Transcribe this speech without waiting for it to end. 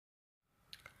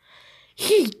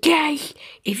Hey guys,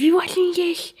 if you're watching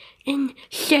this in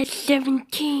set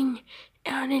 17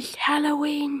 on this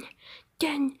Halloween,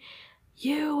 then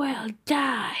you will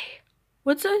die.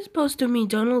 What's that supposed to mean,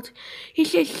 Donald? He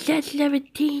says set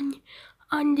 17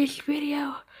 on this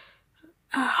video,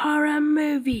 a horror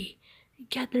movie.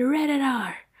 Got the rated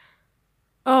R.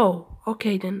 Oh,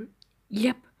 okay then.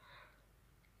 Yep.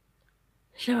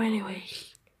 So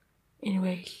anyways.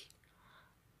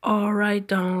 Alright,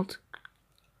 Donald.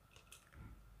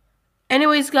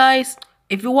 Anyways, guys,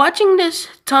 if you're watching this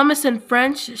Thomas and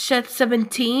French Shed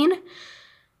 17,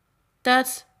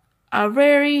 that's a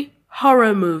very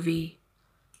horror movie.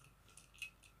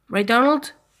 Right,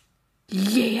 Donald?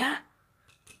 Yeah.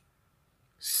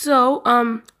 So,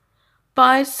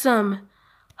 buy some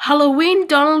Halloween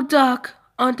Donald Duck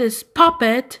on this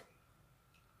puppet.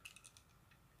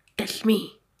 That's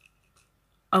me.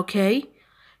 Okay?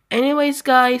 Anyways,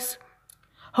 guys,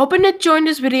 hoping to join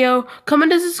this video,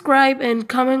 comment and subscribe, and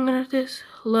comment on this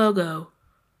logo.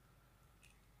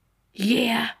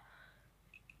 Yeah,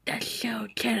 that's so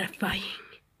terrifying.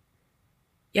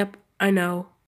 Yep, I know.